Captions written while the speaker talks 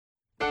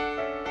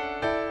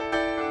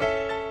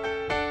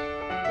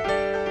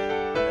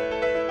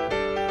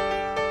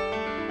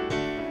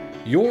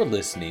You're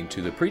listening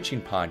to the preaching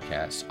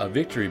podcast of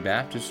Victory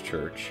Baptist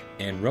Church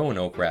in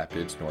Roanoke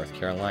Rapids, North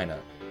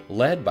Carolina,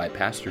 led by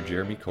Pastor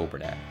Jeremy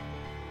Coburnack.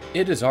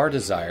 It is our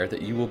desire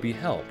that you will be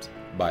helped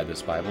by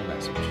this Bible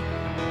message.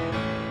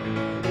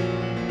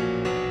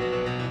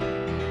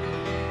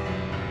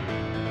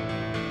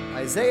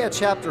 Isaiah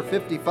chapter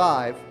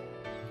 55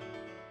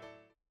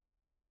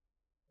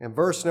 and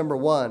verse number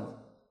 1.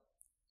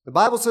 The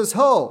Bible says,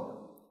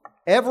 Ho,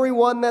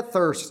 everyone that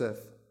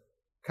thirsteth,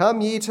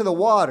 come ye to the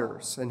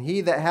waters, and he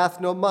that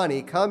hath no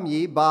money, come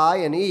ye, buy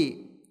and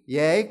eat.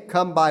 Yea,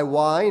 come buy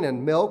wine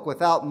and milk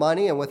without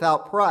money and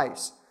without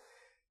price.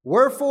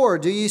 Wherefore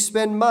do ye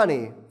spend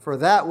money for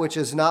that which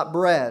is not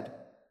bread,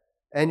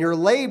 and your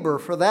labor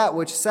for that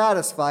which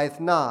satisfieth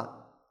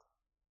not?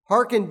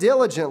 Hearken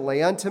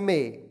diligently unto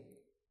me,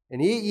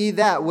 and eat ye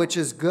that which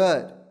is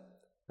good,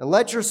 and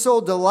let your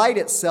soul delight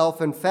itself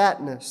in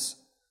fatness.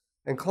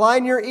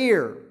 Incline your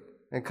ear,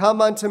 and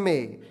come unto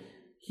me.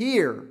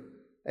 Hear,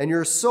 and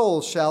your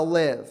soul shall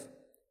live.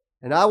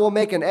 And I will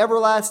make an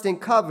everlasting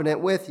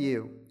covenant with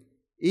you,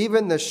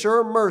 even the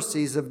sure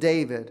mercies of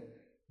David.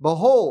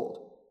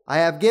 Behold, I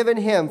have given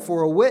him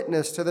for a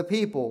witness to the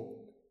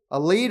people,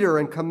 a leader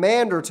and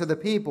commander to the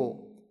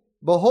people.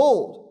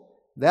 Behold,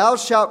 thou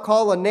shalt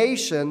call a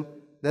nation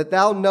that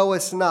thou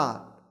knowest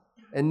not,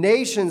 and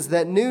nations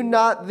that knew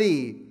not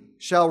thee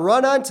shall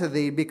run unto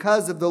thee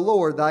because of the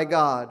Lord thy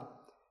God,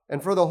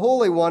 and for the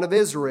Holy One of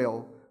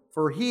Israel,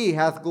 for he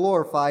hath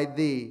glorified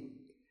thee.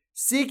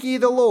 Seek ye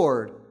the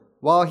Lord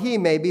while he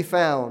may be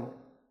found.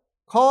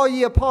 Call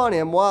ye upon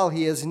him while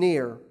he is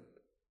near.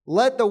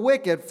 Let the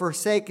wicked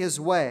forsake his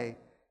way,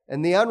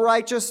 and the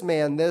unrighteous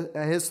man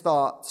his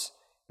thoughts,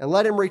 and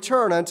let him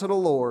return unto the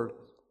Lord,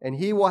 and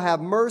he will have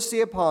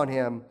mercy upon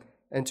him,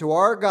 and to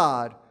our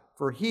God,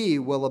 for he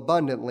will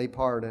abundantly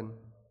pardon.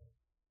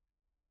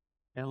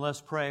 And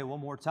let's pray one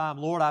more time.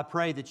 Lord, I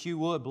pray that you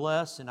would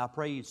bless, and I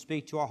pray you'd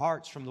speak to our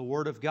hearts from the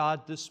Word of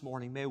God this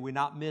morning. May we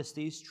not miss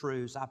these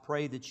truths. I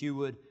pray that you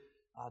would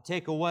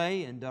take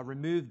away and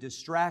remove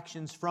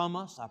distractions from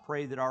us. I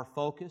pray that our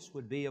focus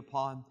would be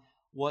upon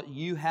what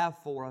you have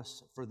for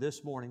us for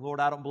this morning. Lord,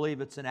 I don't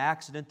believe it's an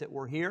accident that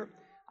we're here.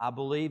 I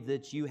believe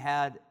that you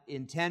had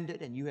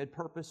intended and you had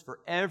purpose for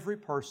every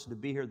person to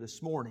be here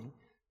this morning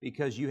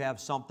because you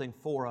have something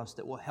for us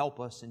that will help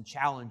us and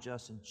challenge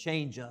us and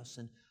change us.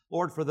 And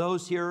Lord, for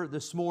those here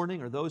this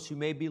morning or those who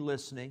may be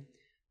listening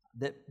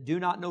that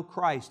do not know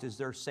Christ as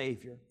their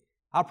Savior,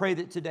 I pray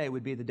that today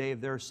would be the day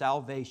of their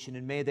salvation,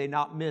 and may they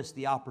not miss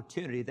the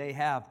opportunity they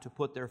have to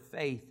put their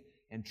faith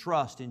and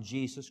trust in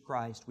Jesus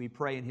Christ. We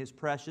pray in His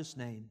precious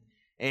name.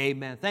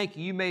 Amen. Thank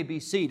you. You may be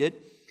seated.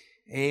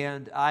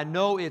 And I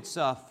know it's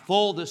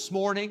full this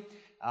morning.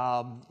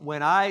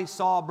 When I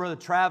saw Brother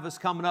Travis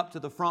coming up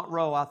to the front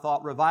row, I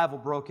thought revival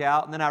broke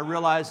out. And then I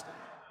realized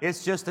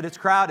it's just that it's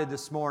crowded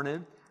this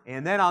morning.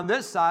 And then on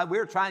this side, we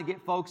were trying to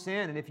get folks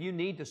in, and if you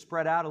need to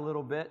spread out a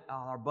little bit,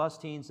 our bus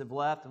teams have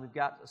left, and we've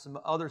got some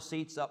other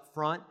seats up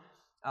front.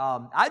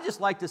 I'd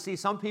just like to see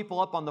some people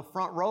up on the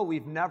front row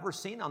we've never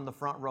seen on the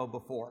front row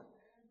before.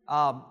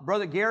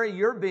 Brother Gary,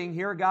 your being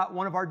here got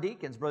one of our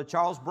deacons, Brother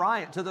Charles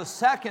Bryant, to the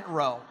second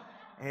row.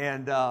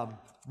 And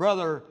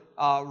Brother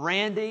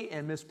Randy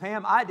and Miss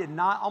Pam, I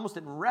almost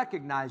didn't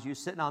recognize you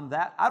sitting on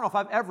that. I don't know if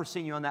I've ever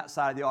seen you on that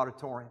side of the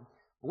auditorium.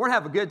 But we're going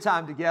to have a good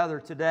time together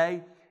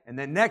today. And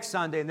then next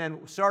Sunday, and then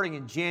starting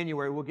in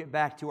January, we'll get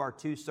back to our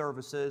two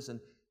services. And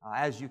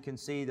as you can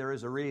see, there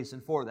is a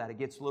reason for that. It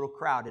gets a little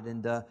crowded,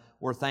 and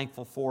we're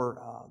thankful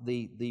for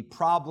the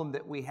problem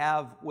that we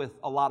have with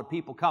a lot of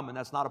people coming.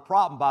 That's not a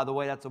problem, by the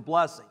way. That's a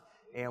blessing,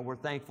 and we're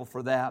thankful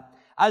for that.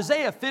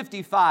 Isaiah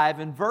 55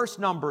 and verse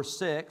number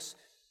 6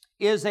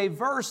 is a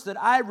verse that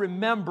I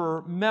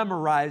remember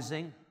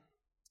memorizing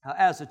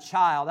as a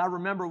child. I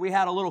remember we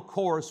had a little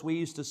chorus we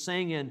used to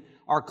sing in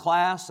our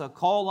class,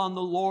 call on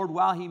the Lord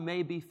while He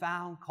may be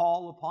found,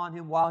 call upon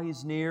Him while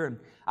He's near. And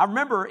I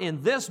remember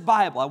in this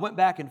Bible, I went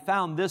back and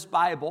found this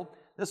Bible.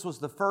 This was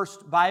the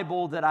first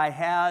Bible that I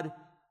had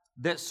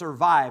that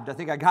survived. I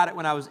think I got it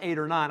when I was 8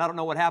 or 9. I don't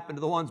know what happened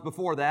to the ones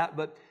before that,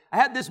 but I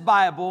had this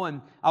Bible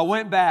and I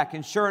went back,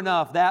 and sure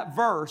enough, that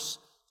verse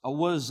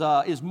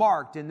is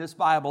marked in this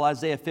Bible,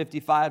 Isaiah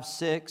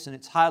 55:6, and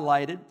it's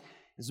highlighted.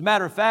 As a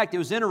matter of fact, it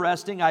was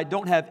interesting. I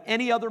don't have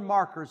any other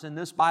markers in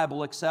this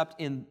Bible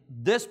except in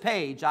this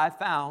page I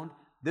found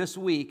this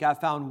week. I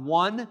found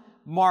one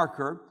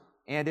marker,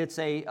 and it's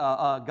a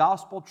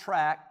gospel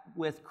tract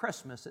with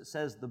Christmas. It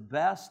says the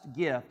best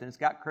gift, and it's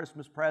got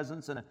Christmas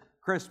presents and a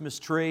Christmas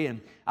tree.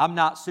 And I'm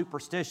not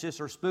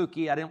superstitious or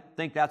spooky. I don't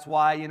think that's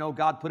why,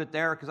 God put it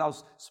there, because I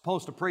was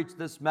supposed to preach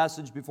this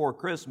message before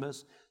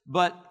Christmas.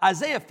 But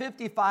Isaiah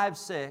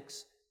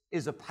 55:6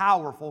 is a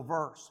powerful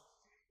verse.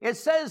 It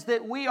says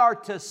that we are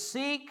to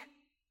seek,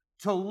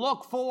 to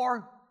look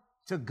for,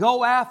 to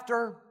go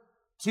after,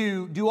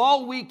 to do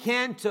all we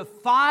can to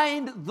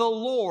find the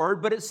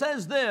Lord. But it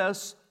says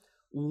this,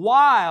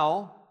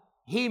 while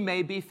He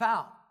may be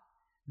found.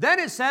 Then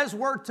it says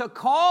we're to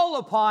call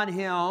upon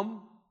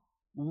Him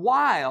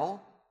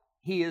while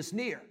He is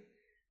near.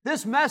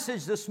 This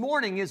message this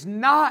morning is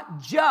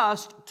not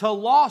just to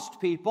lost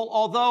people,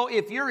 although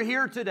if you're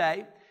here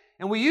today,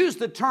 and we use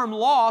the term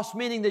lost,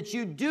 meaning that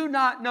you do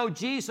not know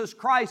Jesus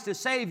Christ as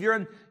Savior,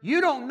 and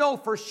you don't know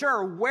for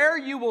sure where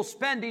you will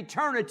spend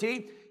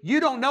eternity.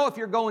 You don't know if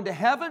you're going to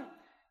heaven.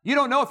 You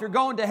don't know if you're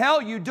going to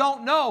hell. You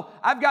don't know.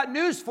 I've got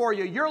news for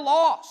you. You're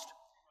lost.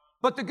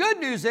 But the good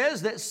news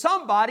is that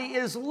somebody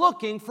is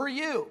looking for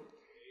you.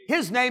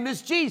 His name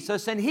is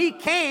Jesus, and He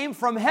came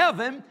from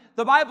heaven,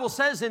 the Bible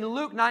says in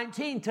Luke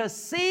 19, to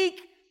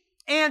seek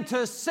and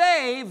to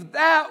save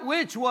that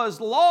which was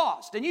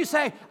lost. And you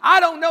say, I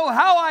don't know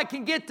how I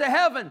can get to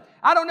heaven.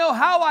 I don't know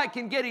how I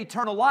can get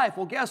eternal life.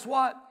 Well, guess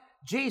what?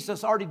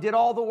 Jesus already did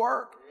all the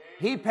work.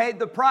 He paid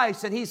the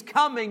price, and He's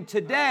coming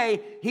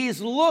today. He's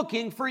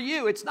looking for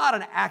you. It's not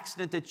an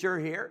accident that you're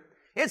here.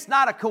 It's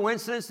not a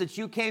coincidence that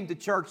you came to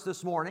church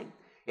this morning.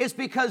 It's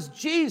because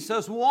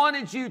Jesus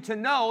wanted you to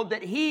know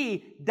that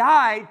He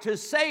died to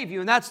save you.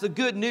 And that's the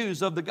good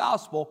news of the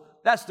gospel.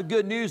 That's the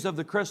good news of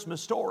the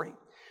Christmas story.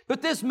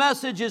 But this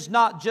message is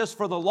not just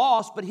for the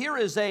lost, but here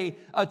is a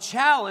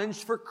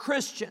challenge for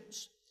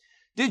Christians.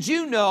 Did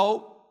you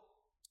know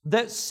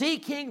that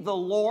seeking the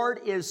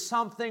Lord is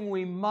something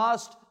we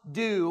must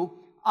do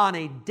on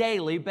a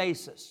daily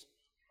basis?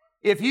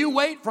 If you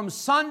wait from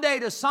Sunday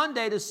to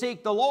Sunday to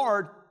seek the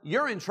Lord,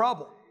 you're in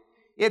trouble.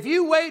 If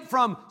you wait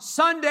from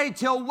Sunday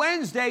till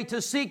Wednesday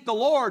to seek the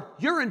Lord,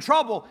 you're in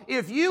trouble.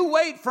 If you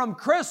wait from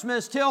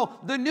Christmas till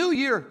the New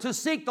Year to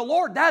seek the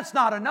Lord, that's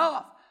not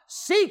enough.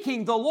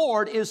 Seeking the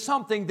Lord is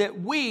something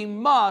that we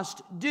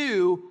must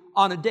do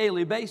on a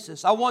daily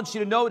basis. I want you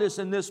to notice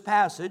in this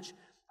passage,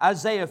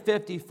 Isaiah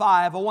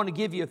 55, I want to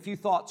give you a few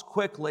thoughts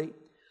quickly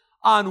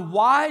on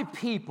why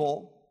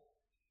people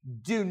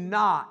do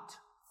not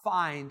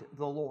find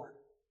the Lord.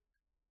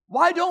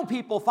 Why don't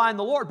people find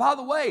the Lord? By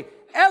the way,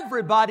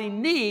 everybody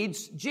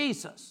needs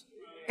Jesus.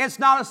 It's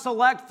not a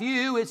select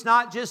few. It's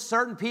not just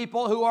certain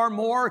people who are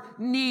more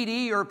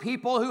needy or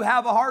people who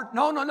have a heart.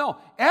 No.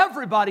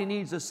 Everybody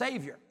needs a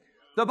Savior.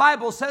 The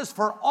Bible says,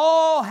 for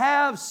all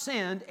have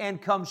sinned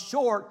and come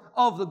short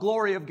of the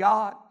glory of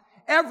God.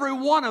 Every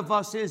one of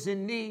us is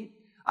in need.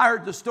 I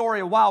heard the story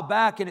a while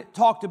back, and it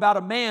talked about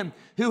a man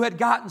who had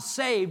gotten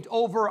saved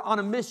over on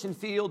a mission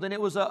field, and it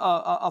was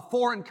a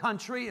foreign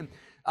country, and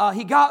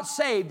he got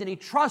saved, and he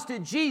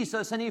trusted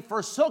Jesus, and he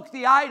forsook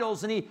the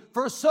idols, and he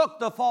forsook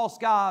the false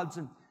gods.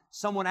 And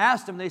someone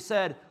asked him, they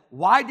said,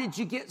 why did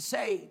you get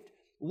saved?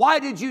 Why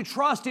did you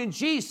trust in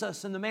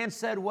Jesus? And the man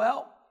said,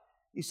 well,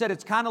 he said,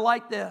 it's kind of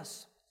like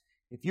this.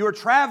 If you were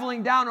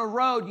traveling down a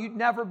road you'd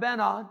never been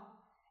on,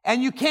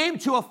 and you came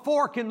to a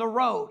fork in the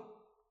road,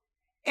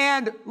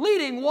 and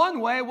leading one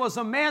way was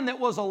a man that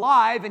was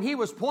alive, and he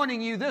was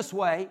pointing you this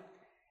way,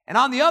 and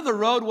on the other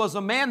road was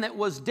a man that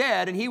was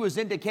dead, and he was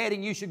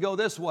indicating you should go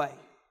this way.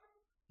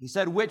 He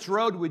said, which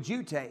road would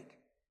you take?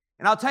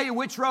 And I'll tell you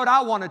which road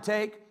I want to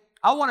take.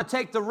 I want to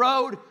take the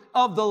road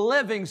of the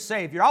living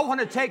Savior. I want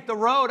to take the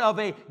road of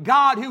a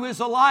God who is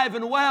alive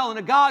and well and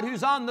a God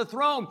who's on the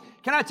throne.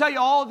 Can I tell you,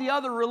 all the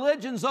other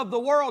religions of the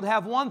world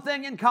have one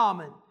thing in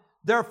common.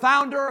 Their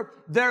founder,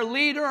 their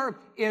leader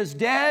is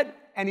dead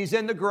and he's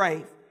in the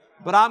grave.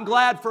 But I'm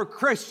glad for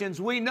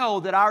Christians, we know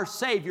that our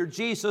Savior,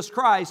 Jesus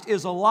Christ,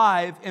 is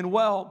alive and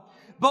well.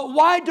 But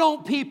why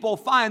don't people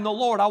find the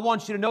Lord? I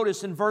want you to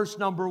notice in verse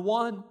number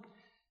 1,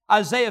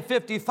 Isaiah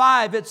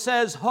 55, it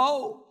says,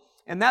 ho.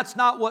 And that's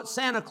not what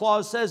Santa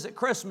Claus says at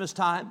Christmas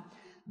time.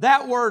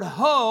 That word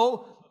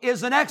ho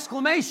is an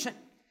exclamation.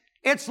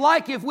 It's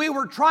like if we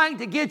were trying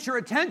to get your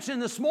attention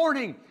this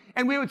morning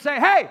and we would say,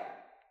 hey,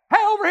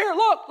 over here,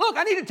 look,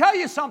 I need to tell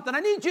you something. I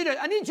need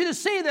you to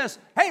see this.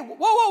 Hey,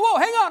 whoa,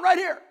 hang on right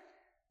here.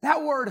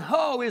 That word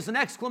ho is an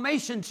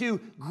exclamation to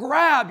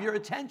grab your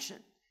attention.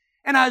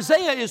 And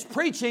Isaiah is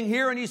preaching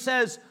here and he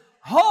says,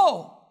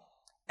 ho,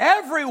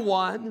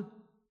 everyone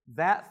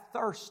that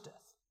thirsteth.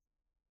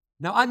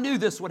 Now, I knew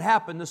this would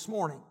happen this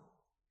morning.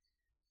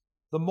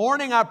 The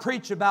morning I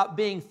preach about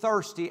being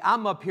thirsty,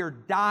 I'm up here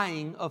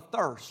dying of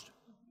thirst.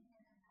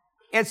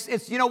 It's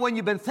when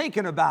you've been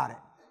thinking about it.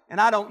 And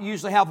I don't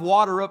usually have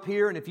water up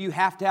here, and if you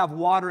have to have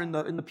water in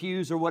the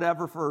pews or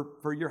whatever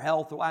for your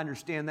health, I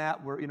understand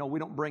that. We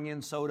don't bring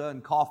in soda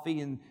and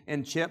coffee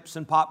and chips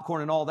and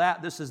popcorn and all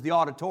that. This is the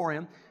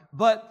auditorium.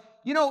 But,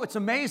 it's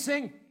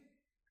amazing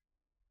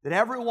that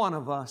every one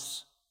of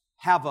us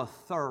have a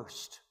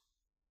thirst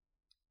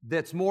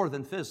that's more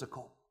than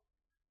physical.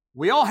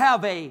 We all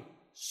have a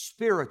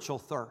spiritual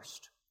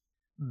thirst.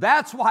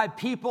 That's why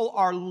people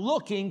are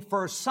looking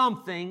for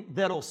something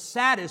that'll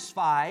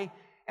satisfy,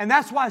 and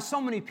that's why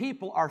so many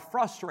people are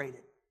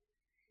frustrated.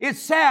 It's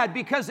sad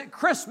because at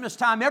Christmas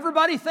time,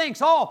 everybody thinks,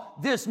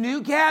 this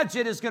new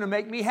gadget is going to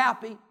make me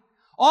happy.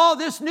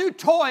 This new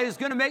toy is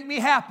going to make me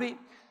happy.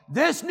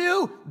 This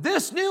new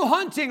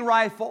hunting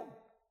rifle.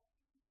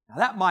 Now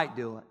that might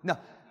do it. No.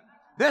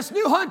 This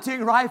new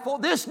hunting rifle,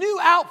 this new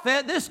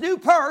outfit, this new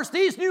purse,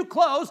 these new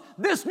clothes,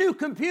 this new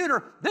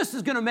computer, this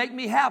is going to make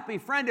me happy.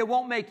 Friend, it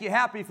won't make you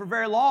happy for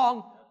very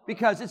long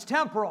because it's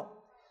temporal.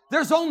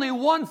 There's only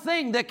one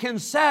thing that can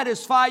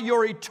satisfy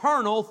your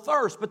eternal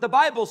thirst. But the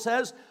Bible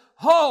says,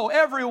 Ho,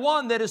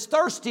 everyone that is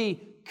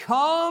thirsty,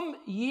 come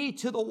ye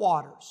to the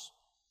waters.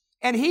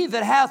 And he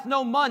that hath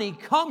no money,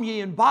 come ye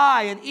and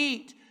buy and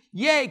eat.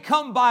 Yea,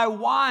 come buy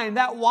wine.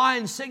 That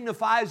wine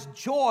signifies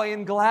joy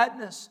and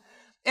gladness.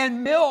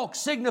 And milk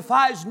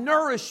signifies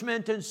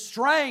nourishment and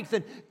strength.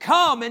 And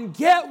come and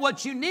get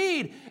what you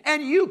need.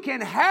 And you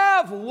can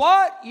have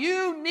what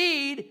you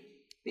need.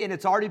 And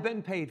it's already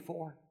been paid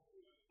for.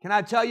 Can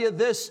I tell you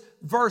this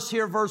verse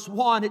here, verse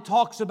 1, it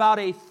talks about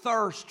a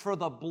thirst for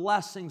the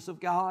blessings of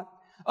God.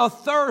 A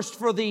thirst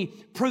for the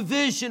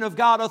provision of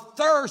God. A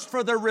thirst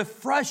for the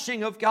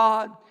refreshing of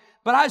God.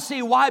 But I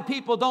see why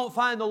people don't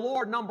find the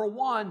Lord. Number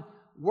one,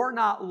 we're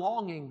not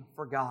longing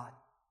for God.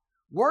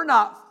 We're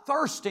not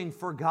thirsting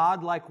for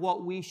God like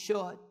what we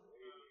should.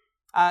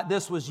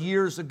 This was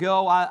years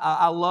ago.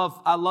 I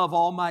love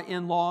all my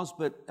in-laws,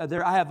 but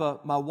I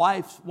have my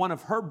wife's, one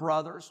of her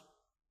brothers.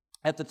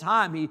 At the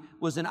time, he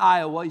was in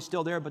Iowa. He's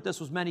still there, but this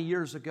was many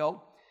years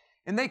ago.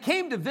 And they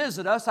came to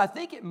visit us. I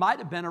think it might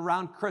have been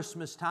around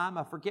Christmas time.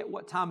 I forget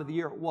what time of the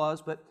year it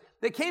was, but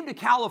they came to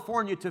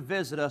California to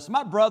visit us.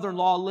 My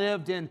brother-in-law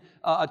lived in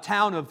a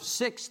town of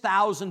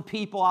 6,000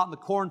 people out in the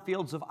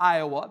cornfields of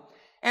Iowa.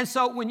 And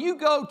so when you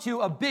go to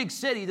a big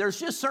city,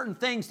 there's just certain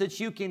things that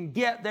you can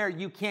get there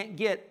you can't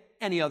get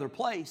any other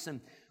place.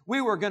 And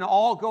we were going to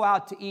all go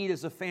out to eat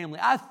as a family.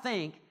 I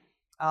think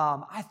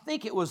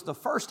it was the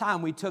first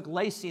time we took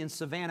Lacey and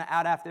Savannah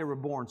out after they were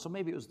born. So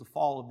maybe it was the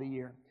fall of the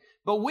year.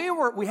 But we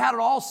had it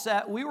all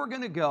set. We were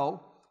going to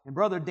go. And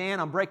Brother Dan,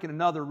 I'm breaking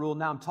another rule.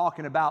 Now I'm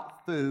talking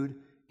about food.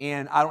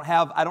 And I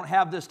don't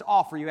have this to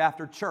offer you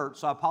after church,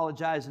 so I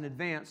apologize in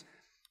advance.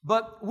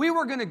 But we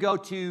were going to go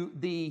to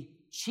the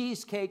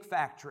Cheesecake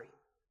Factory.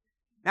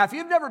 Now, if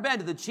you've never been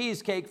to the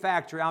Cheesecake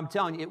Factory, I'm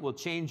telling you, it will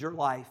change your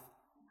life.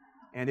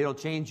 And it'll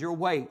change your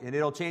weight. And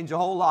it'll change a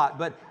whole lot.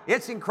 But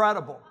it's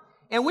incredible.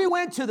 And we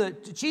went to the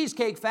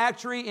Cheesecake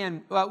Factory,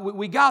 and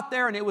we got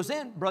there,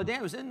 and Brother Dan,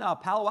 it was in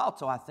Palo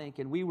Alto, I think.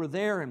 And we were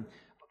there, and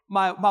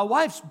my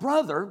wife's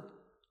brother,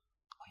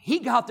 he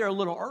got there a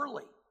little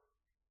early.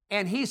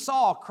 And he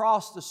saw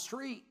across the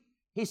street,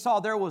 he saw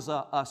there was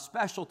a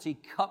specialty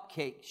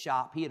cupcake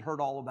shop he had heard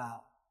all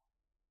about.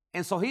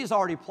 And so he's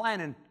already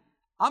planning,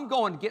 I'm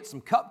going to get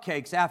some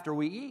cupcakes after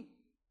we eat.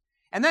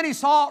 And then he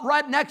saw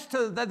right next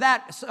to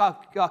that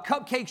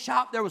cupcake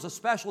shop, there was a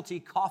specialty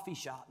coffee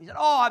shop. He said,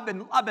 oh,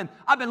 I've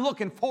been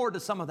looking forward to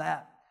some of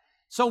that.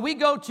 So we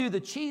go to the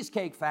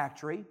Cheesecake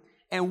Factory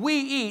and we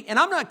eat. And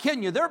I'm not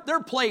kidding you, their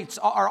plates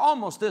are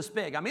almost this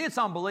big. I mean, it's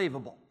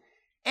unbelievable.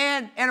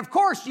 And of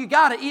course, you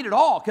got to eat it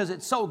all because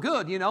it's so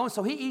good, you know.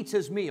 So he eats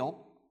his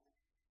meal.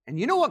 And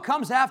you know what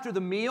comes after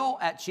the meal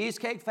at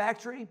Cheesecake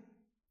Factory?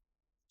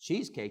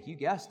 Cheesecake, you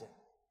guessed it.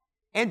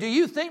 And do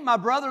you think my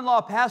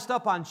brother-in-law passed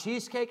up on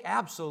cheesecake?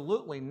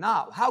 Absolutely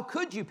not. How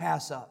could you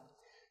pass up?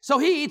 So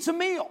he eats a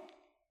meal.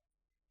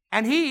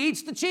 And he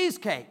eats the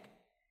cheesecake.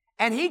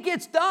 And he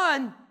gets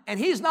done, and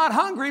he's not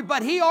hungry,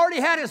 but he already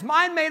had his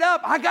mind made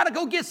up. I got to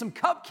go get some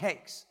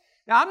cupcakes.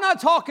 Now, I'm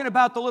not talking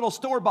about the little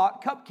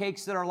store-bought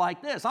cupcakes that are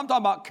like this. I'm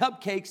talking about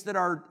cupcakes that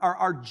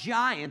are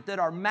giant, that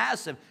are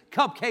massive,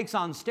 cupcakes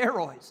on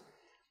steroids.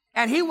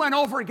 And he went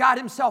over and got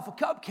himself a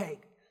cupcake.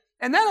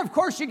 And then, of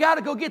course, you got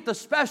to go get the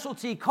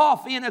specialty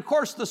coffee. And, of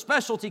course, the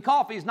specialty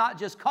coffee is not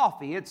just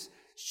coffee. It's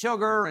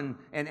sugar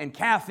and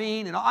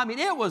caffeine. And I mean,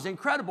 it was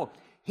incredible.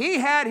 He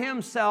had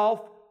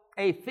himself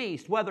a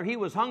feast. Whether he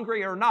was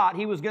hungry or not,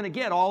 he was going to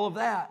get all of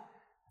that.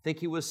 I think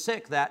he was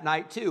sick that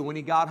night, too, when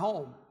he got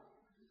home.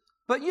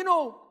 But, you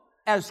know,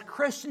 as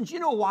Christians, you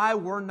know why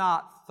we're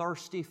not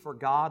thirsty for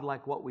God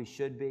like what we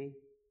should be?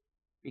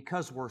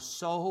 Because we're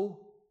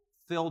so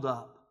filled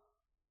up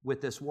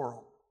with this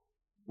world.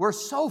 We're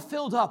so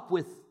filled up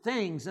with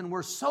things, and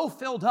we're so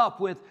filled up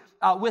with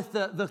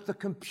the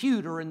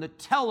computer and the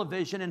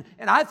television.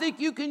 And I think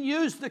you can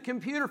use the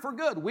computer for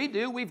good. We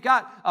do. We've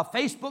got a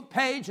Facebook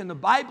page, and the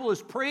Bible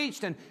is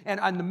preached, and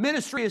the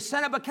ministry is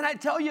sent out. But can I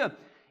tell you,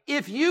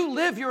 if you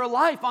live your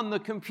life on the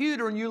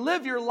computer, and you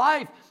live your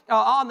life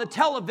on the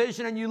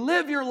television, and you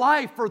live your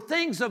life for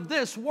things of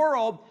this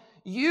world,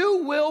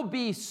 you will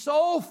be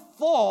so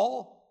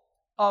full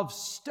of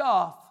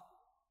stuff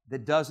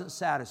that doesn't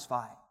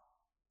satisfy.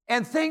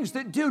 And things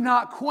that do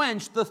not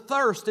quench the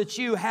thirst that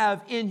you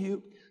have in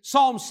you.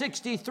 Psalm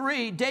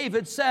 63,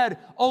 David said,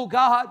 O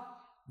God,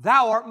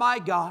 thou art my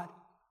God.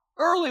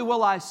 Early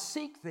will I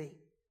seek thee.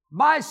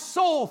 My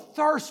soul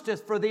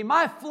thirsteth for thee.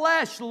 My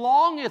flesh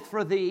longeth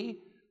for thee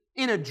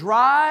in a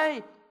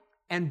dry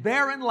and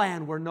barren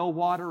land where no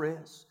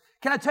water is.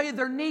 Can I tell you,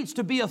 there needs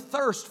to be a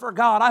thirst for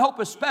God. I hope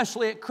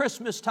especially at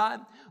Christmas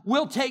time,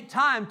 we'll take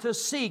time to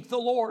seek the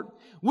Lord.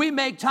 We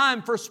make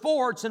time for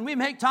sports and we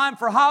make time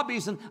for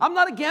hobbies, and I'm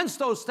not against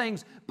those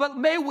things, but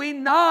may we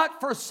not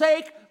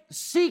forsake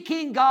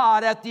seeking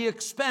God at the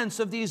expense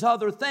of these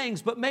other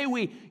things, but may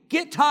we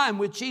get time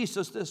with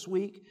Jesus this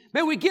week.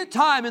 May we get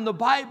time in the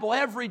Bible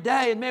every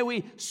day, and may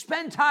we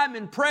spend time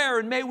in prayer,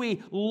 and may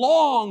we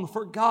long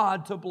for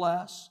God to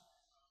bless.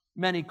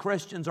 Many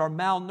Christians are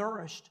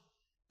malnourished.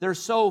 They're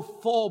so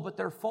full, but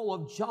they're full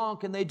of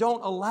junk, and they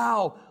don't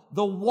allow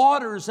the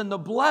waters and the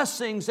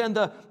blessings and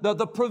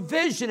the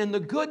provision and the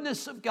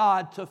goodness of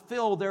God to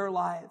fill their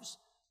lives.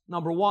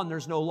 Number one,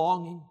 there's no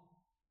longing.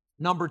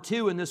 Number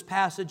two, in this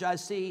passage I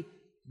see,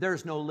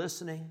 there's no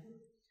listening.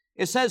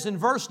 It says in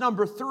verse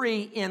number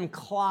 3,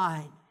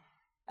 incline.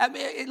 I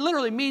mean, it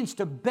literally means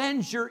to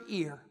bend your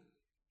ear.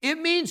 It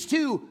means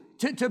to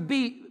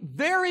be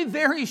very,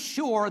 very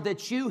sure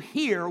that you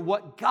hear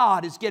what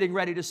God is getting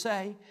ready to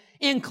say.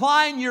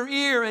 Incline your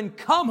ear and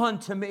come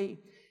unto me.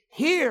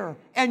 Hear,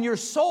 and your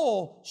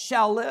soul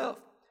shall live.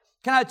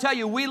 Can I tell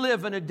you, we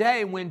live in a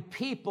day when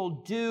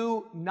people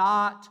do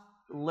not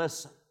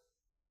listen.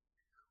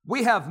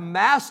 We have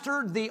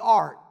mastered the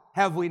art,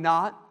 have we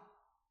not,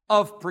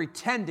 of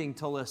pretending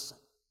to listen.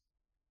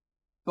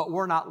 But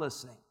we're not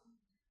listening.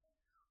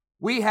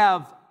 We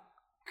have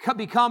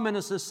become in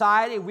a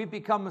society, we've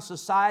become a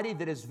society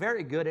that is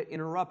very good at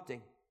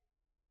interrupting.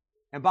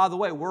 And by the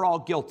way, we're all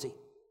guilty.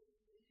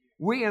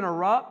 We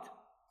interrupt.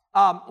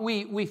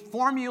 We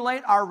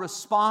formulate our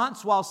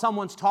response while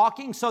someone's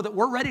talking so that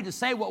we're ready to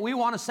say what we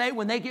want to say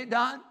when they get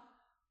done.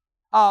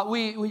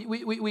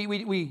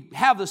 We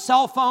have the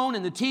cell phone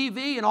and the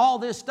TV and all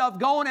this stuff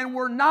going, and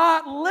we're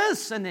not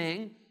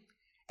listening.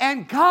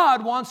 And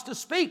God wants to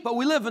speak, but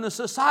we live in a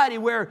society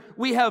where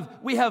we have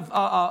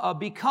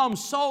become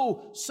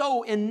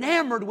so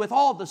enamored with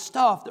all the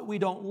stuff that we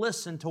don't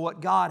listen to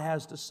what God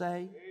has to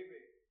say.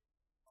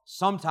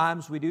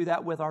 Sometimes we do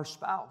that with our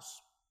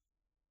spouse.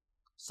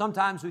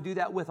 Sometimes we do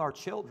that with our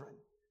children.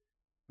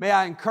 May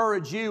I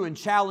encourage you and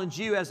challenge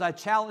you as I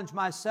challenge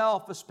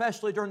myself,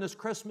 especially during this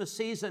Christmas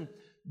season,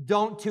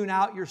 don't tune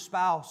out your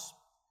spouse.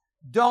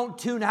 Don't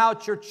tune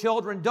out your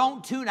children.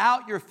 Don't tune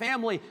out your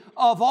family.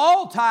 Of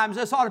all times,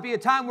 this ought to be a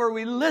time where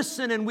we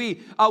listen and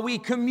we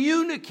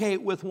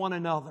communicate with one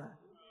another.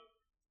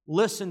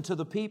 Listen to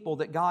the people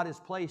that God has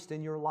placed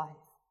in your life.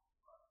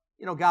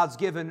 You know, God's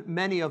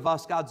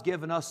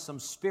given us some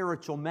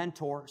spiritual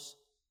mentors.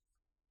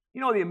 You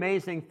know the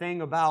amazing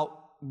thing about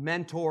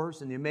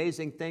mentors and the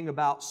amazing thing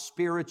about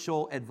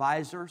spiritual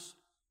advisors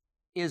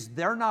is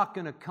they're not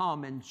going to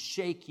come and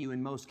shake you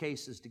in most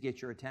cases to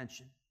get your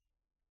attention.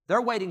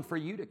 They're waiting for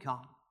you to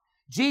come.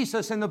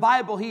 Jesus in the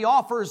Bible, He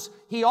says,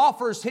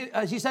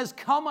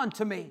 come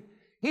unto me.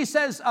 He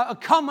says,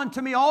 come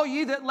unto me, all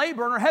ye that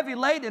labor and are heavy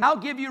laden, and I'll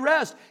give you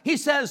rest. He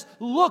says,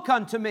 look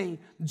unto me.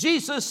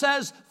 Jesus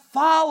says,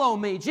 follow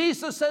me.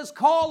 Jesus says,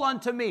 call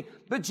unto me.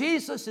 But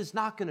Jesus is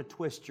not going to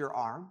twist your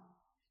arm.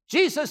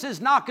 Jesus is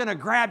not going to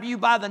grab you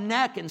by the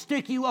neck and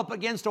stick you up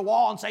against a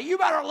wall and say, you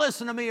better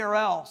listen to me or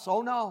else.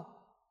 Oh, no.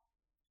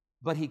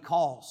 But He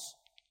calls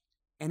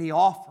and He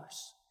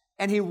offers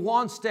and He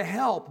wants to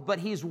help, but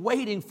He's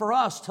waiting for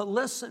us to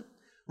listen.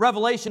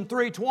 Revelation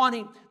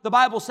 3:20, the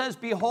Bible says,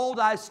 behold,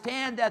 I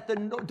stand at the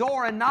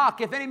door and knock.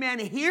 If any man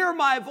hear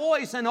my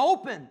voice and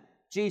open,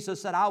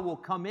 Jesus said, I will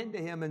come into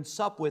him and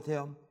sup with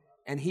him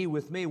and he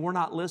with me. We're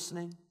not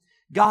listening.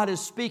 God is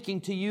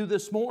speaking to you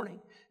this morning.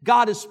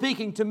 God is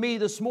speaking to me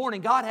this morning.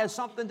 God has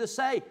something to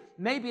say.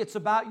 Maybe it's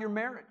about your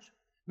marriage.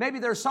 Maybe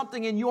there's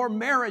something in your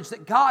marriage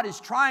that God is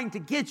trying to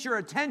get your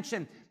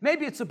attention.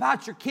 Maybe it's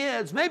about your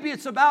kids. Maybe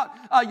it's about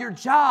your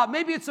job.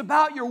 Maybe it's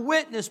about your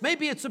witness.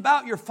 Maybe it's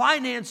about your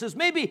finances.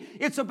 Maybe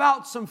it's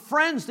about some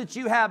friends that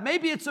you have.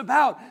 Maybe it's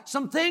about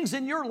some things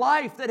in your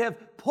life that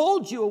have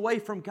pulled you away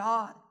from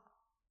God.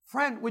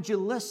 Friend, would you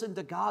listen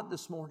to God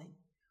this morning?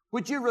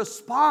 Would you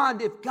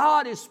respond if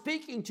God is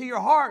speaking to your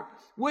heart?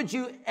 Would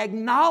you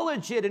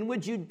acknowledge it and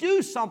would you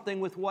do something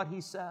with what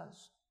He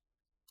says?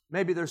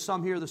 Maybe there's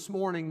some here this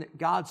morning that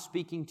God's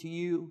speaking to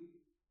you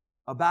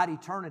about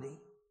eternity.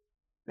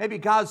 Maybe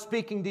God's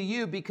speaking to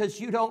you because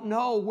you don't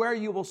know where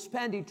you will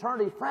spend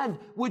eternity. Friend,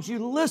 would you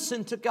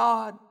listen to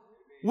God?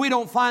 We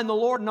don't find the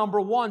Lord,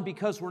 number one,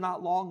 because we're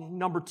not longing.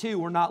 Number two,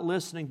 we're not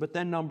listening. But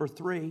then number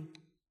three,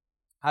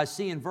 I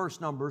see in verse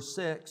number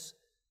 6,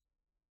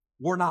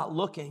 we're not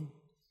looking.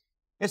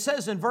 It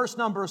says in verse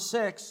number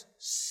 6,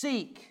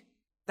 seek.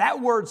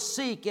 That word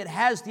seek, it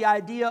has the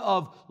idea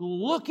of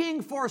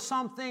looking for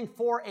something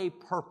for a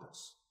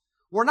purpose.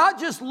 We're not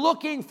just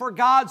looking for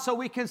God so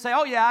we can say,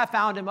 oh yeah, I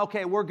found Him.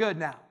 Okay, we're good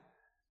now.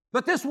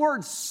 But this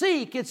word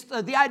seek, it's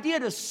the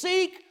idea to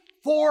seek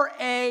for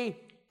a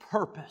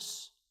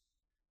purpose.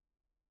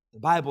 The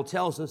Bible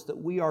tells us that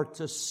we are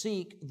to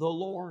seek the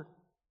Lord.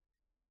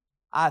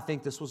 I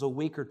think this was a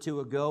week or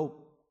two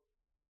ago.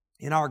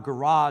 In our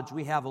garage,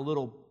 we have a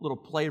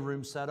little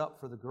playroom set up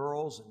for the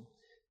girls, and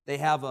they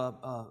have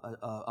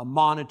a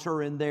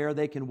monitor in there.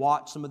 They can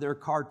watch some of their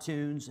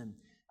cartoons, and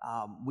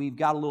we've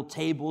got a little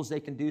tables.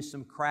 They can do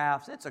some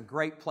crafts. It's a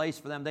great place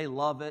for them. They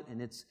love it,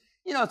 and it's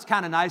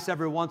kind of nice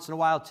every once in a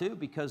while too,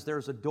 because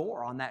there's a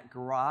door on that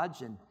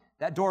garage, and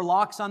that door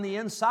locks on the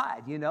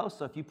inside.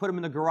 So if you put them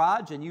in the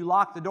garage and you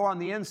lock the door on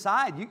the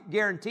inside, you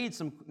guaranteed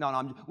some.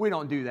 No, we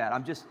don't do that.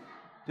 I'm just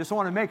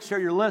want to make sure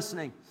you're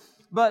listening.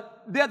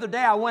 But the other day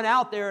I went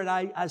out there and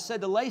I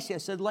said to Lacey,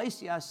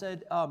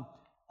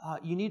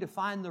 you need to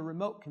find the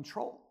remote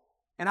control.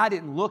 And I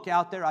didn't look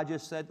out there. I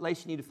just said,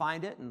 Lacey, you need to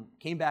find it, and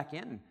came back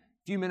in and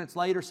few minutes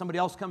later, somebody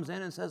else comes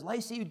in and says,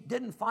 Lacey, you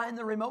didn't find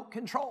the remote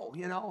control,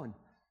 And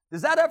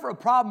is that ever a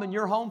problem in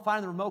your home,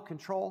 finding the remote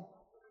control?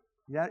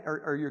 Yeah,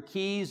 or your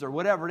keys or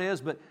whatever it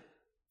is, but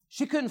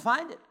she couldn't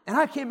find it. And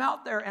I came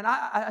out there and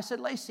I said,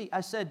 Lacey,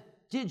 I said,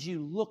 did you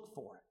look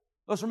for it?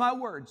 Those are my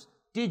words.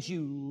 Did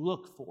you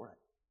look for it?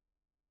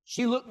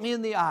 She looked me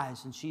in the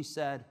eyes and she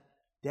said,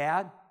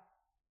 Dad,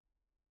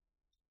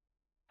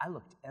 I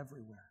looked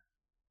everywhere.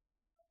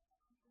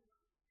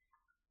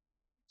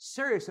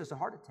 Serious as a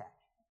heart attack.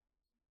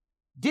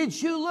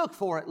 Did you look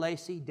for it,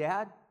 Lacey?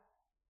 Dad,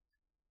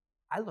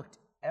 I looked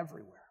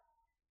everywhere.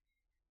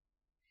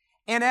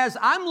 And as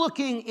I'm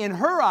looking in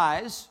her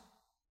eyes,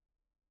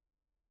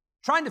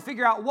 trying to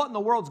figure out what in the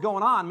world's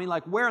going on,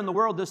 where in the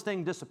world this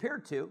thing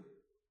disappeared to,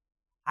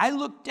 I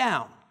looked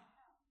down.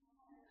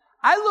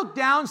 I looked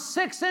down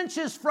 6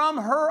 inches from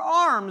her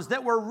arms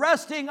that were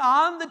resting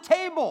on the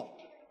table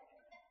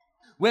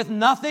with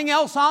nothing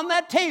else on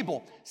that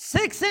table.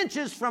 6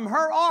 inches from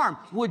her arm.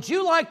 Would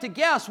you like to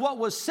guess what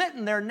was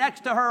sitting there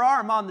next to her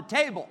arm on the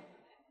table?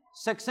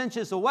 6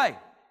 inches away.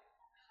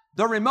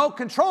 The remote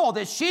control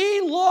that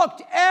she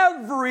looked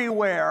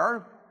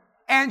everywhere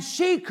and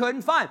she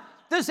couldn't find.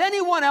 Does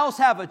anyone else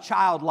have a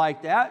child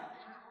like that?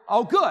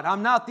 Oh, good.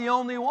 I'm not the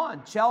only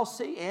one.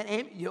 Chelsea and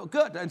Amy,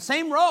 good. And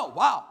same row.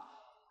 Wow.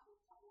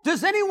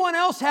 Does anyone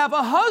else have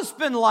a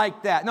husband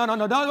like that? No.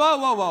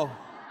 Whoa.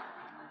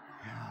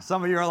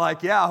 Some of you are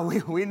like, yeah,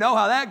 we know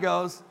how that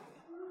goes.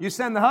 You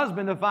send the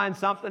husband to find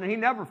something and he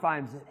never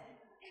finds it.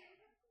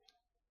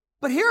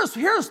 But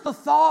here's the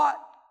thought.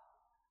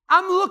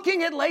 I'm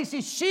looking at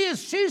Lacey.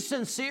 She's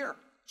sincere.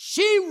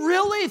 She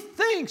really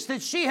thinks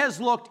that she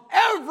has looked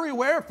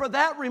everywhere for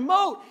that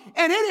remote,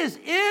 and it is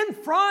in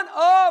front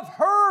of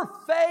her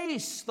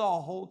face the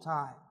whole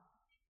time.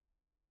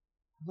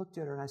 I looked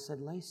at her and I said,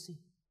 Lacey,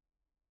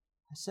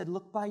 I said,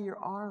 look by your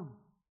arm.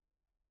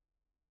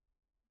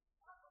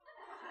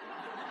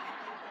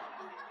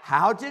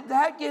 How did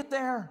that get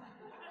there?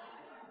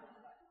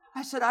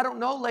 I said, I don't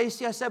know,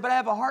 Lacey. I said, but I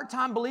have a hard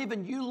time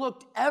believing you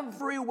looked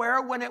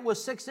everywhere when it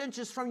was 6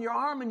 inches from your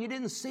arm and you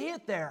didn't see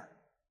it there.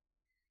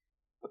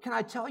 But can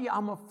I tell you,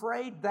 I'm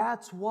afraid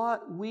that's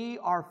what we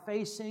are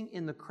facing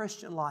in the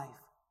Christian life.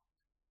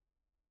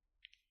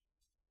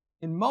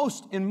 In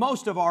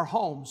most of our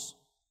homes,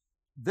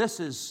 this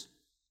is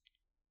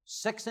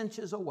 6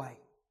 inches away,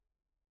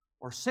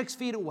 or 6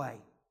 feet away,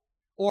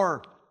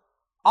 or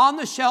on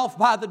the shelf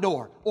by the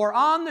door, or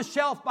on the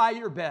shelf by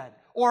your bed,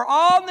 or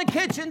on the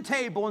kitchen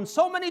table. And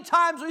so many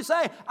times we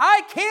say,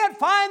 I can't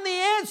find the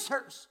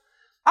answers.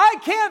 I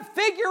can't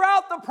figure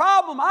out the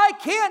problem. I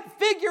can't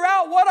figure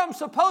out what I'm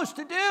supposed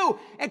to do.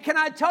 And can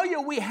I tell you,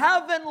 we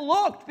haven't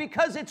looked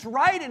because it's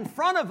right in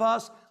front of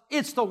us.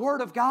 It's the Word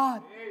of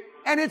God.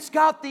 And it's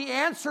got the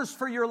answers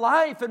for your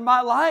life and my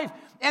life.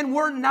 And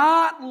we're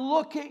not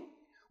looking.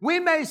 We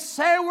may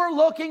say we're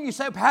looking. You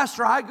say,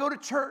 Pastor, I go to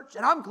church.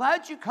 And I'm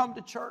glad you come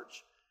to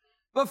church.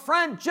 But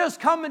friend, just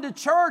coming to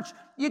church,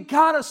 you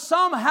got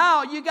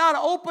to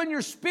open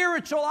your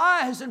spiritual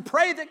eyes and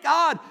pray that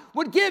God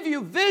would give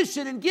you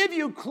vision and give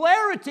you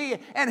clarity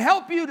and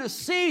help you to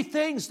see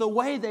things the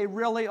way they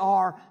really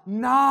are.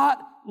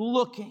 Not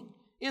looking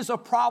is a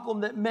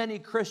problem that many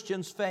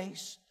Christians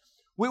face.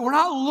 We're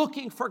not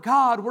looking for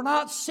God. We're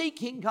not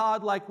seeking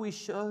God like we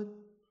should.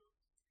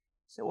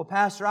 You say, well,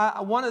 Pastor,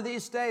 one of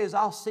these days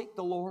I'll seek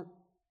the Lord.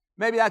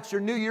 Maybe that's your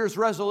New Year's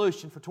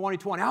resolution for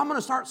 2020. I'm going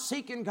to start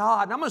seeking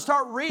God, and I'm going to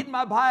start reading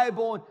my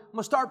Bible, and I'm going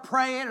to start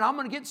praying, and I'm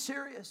going to get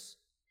serious.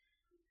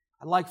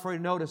 I'd like for you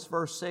to notice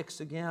verse 6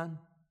 again.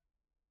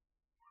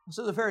 This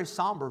is a very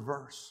somber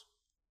verse,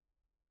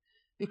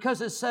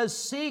 because it says,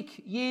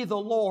 seek ye the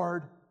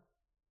Lord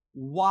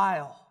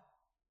while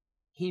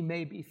He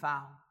may be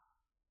found.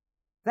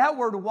 That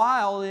word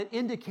while, it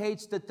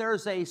indicates that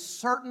there's a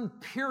certain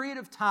period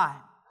of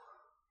time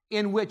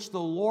in which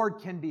the Lord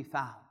can be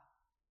found.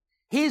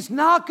 He's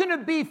not going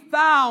to be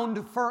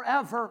found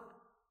forever.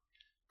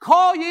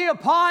 Call ye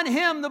upon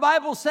Him, the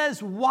Bible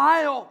says,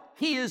 while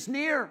He is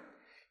near.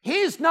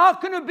 He's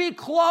not going to be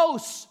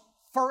close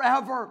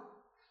forever.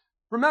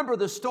 Remember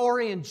the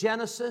story in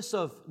Genesis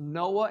of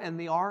Noah and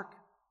the ark?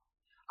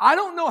 I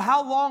don't know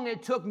how long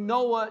it took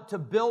Noah to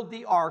build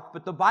the ark,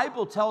 but the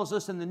Bible tells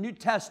us in the New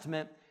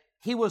Testament,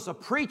 he was a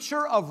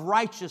preacher of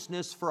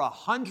righteousness for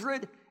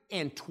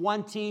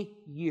 120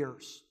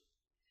 years.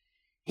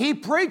 He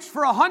preached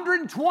for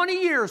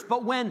 120 years,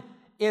 but when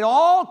it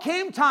all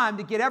came time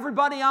to get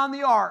everybody on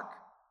the ark,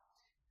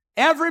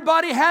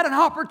 everybody had an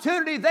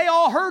opportunity. They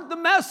all heard the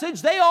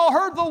message. They all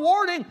heard the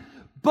warning.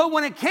 But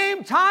when it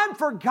came time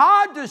for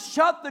God to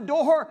shut the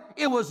door,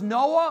 it was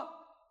Noah,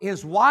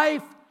 his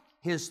wife,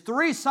 his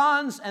 3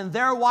 sons, and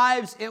their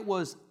wives. It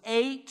was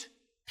 8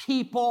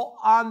 people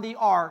on the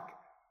ark,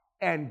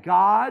 and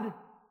God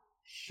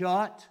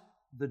shut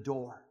the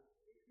door.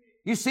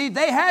 You see,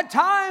 they had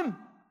time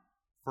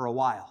for a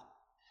while.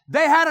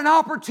 They had an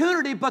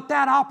opportunity, but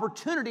that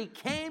opportunity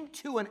came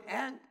to an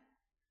end.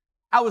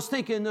 I was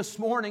thinking this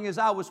morning as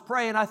I was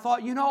praying, I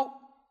thought,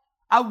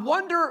 I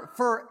wonder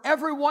for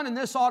everyone in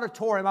this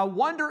auditorium, I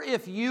wonder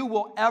if you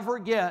will ever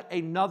get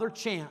another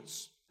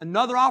chance,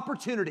 another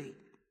opportunity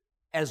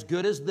as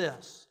good as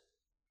this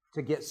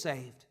to get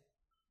saved.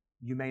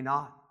 You may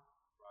not.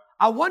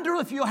 I wonder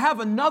if you'll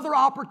have another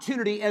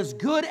opportunity as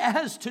good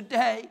as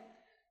today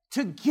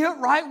to get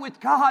right with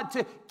God,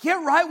 to get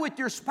right with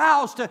your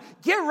spouse, to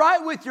get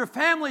right with your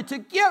family, to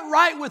get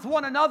right with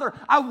one another.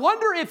 I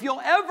wonder if you'll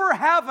ever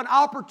have an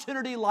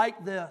opportunity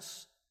like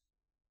this.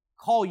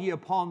 Call ye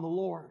upon the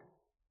Lord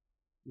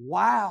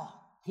while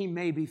He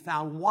may be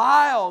found,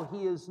 while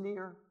He is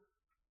near.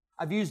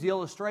 I've used the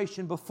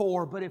illustration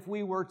before, but if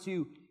we were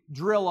to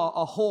drill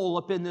a hole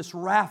up in this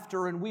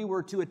rafter and we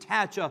were to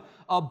attach a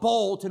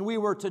bolt and we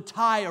were to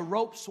tie a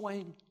rope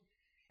swing,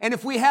 and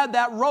if we had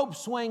that rope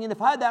swing, and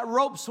if I had that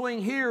rope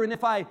swing here, and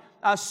if I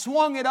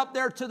swung it up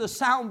there to the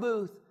sound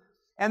booth,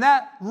 and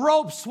that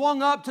rope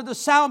swung up to the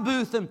sound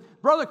booth, and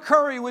Brother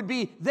Curry would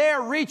be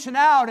there reaching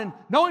out, and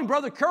knowing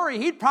Brother Curry,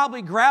 he'd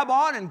probably grab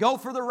on and go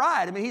for the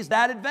ride. I mean, he's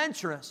that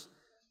adventurous.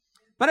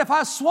 But if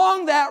I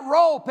swung that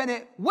rope and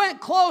it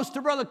went close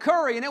to Brother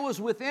Curry and it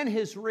was within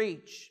his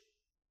reach,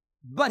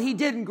 but he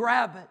didn't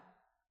grab it,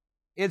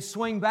 it'd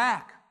swing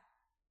back.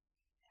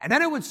 And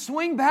then it would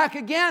swing back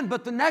again,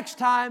 but the next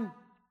time,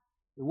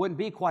 it wouldn't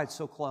be quite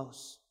so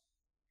close.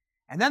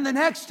 And then the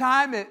next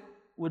time, it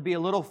would be a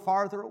little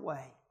farther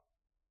away.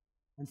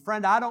 And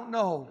friend, I don't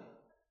know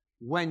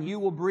when you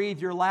will breathe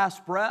your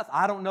last breath.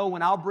 I don't know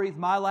when I'll breathe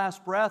my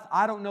last breath.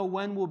 I don't know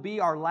when will be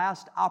our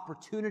last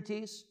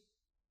opportunities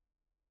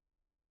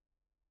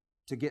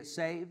to get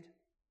saved,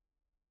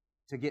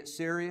 to get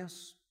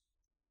serious,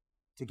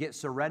 to get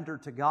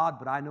surrendered to God.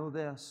 But I know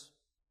this: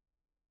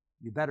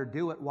 you better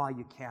do it while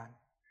you can. Amen.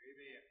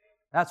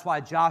 That's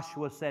why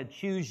Joshua said,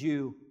 choose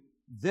you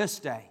this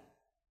day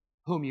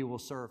whom you will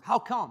serve. How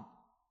come?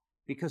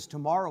 Because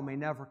tomorrow may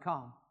never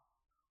come.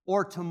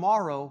 Or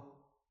tomorrow,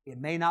 it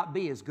may not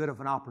be as good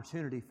of an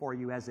opportunity for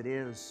you as it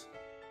is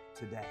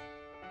today.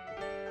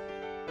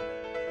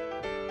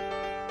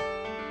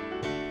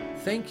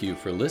 Thank you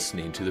for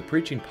listening to the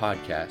preaching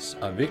podcast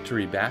of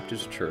Victory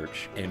Baptist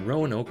Church in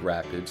Roanoke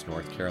Rapids,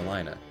 North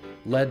Carolina,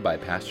 led by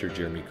Pastor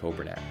Jeremy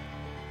Coburnett.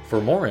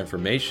 For more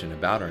information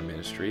about our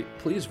ministry,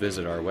 please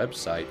visit our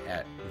website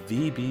at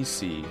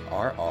vbcrr.org.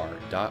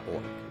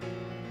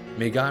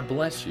 May God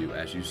bless you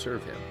as you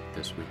serve Him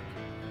this week.